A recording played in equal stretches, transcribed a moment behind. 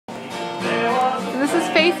This is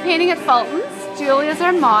face painting at Fulton's. Julia's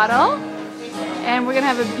our model. And we're going to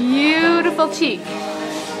have a beautiful cheek.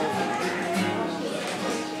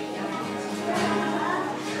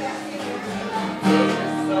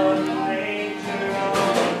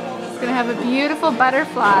 It's going to have a beautiful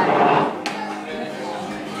butterfly.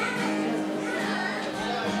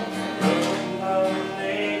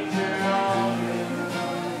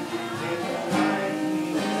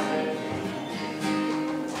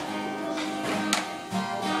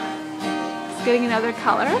 Getting another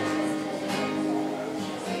color.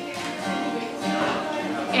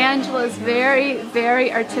 Angela's very,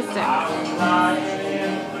 very artistic.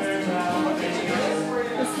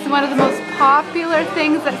 This is one of the most popular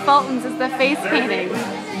things at Fulton's is the face painting.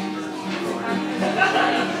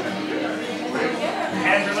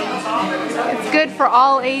 It's good for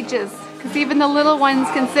all ages because even the little ones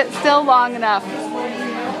can sit still long enough.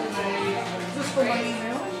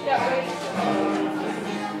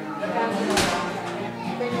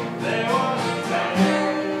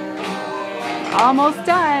 Almost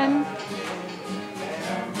done.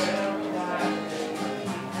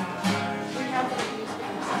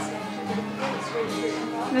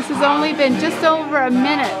 This has only been just over a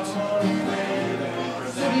minute.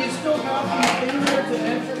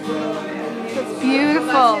 It's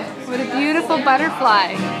beautiful. What a beautiful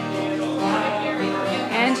butterfly.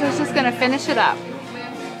 Angela's just going to finish it up.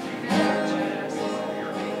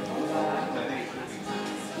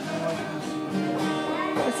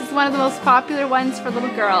 This is one of the most popular ones for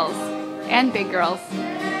little girls and big girls.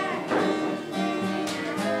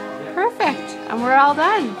 Perfect, and we're all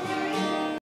done.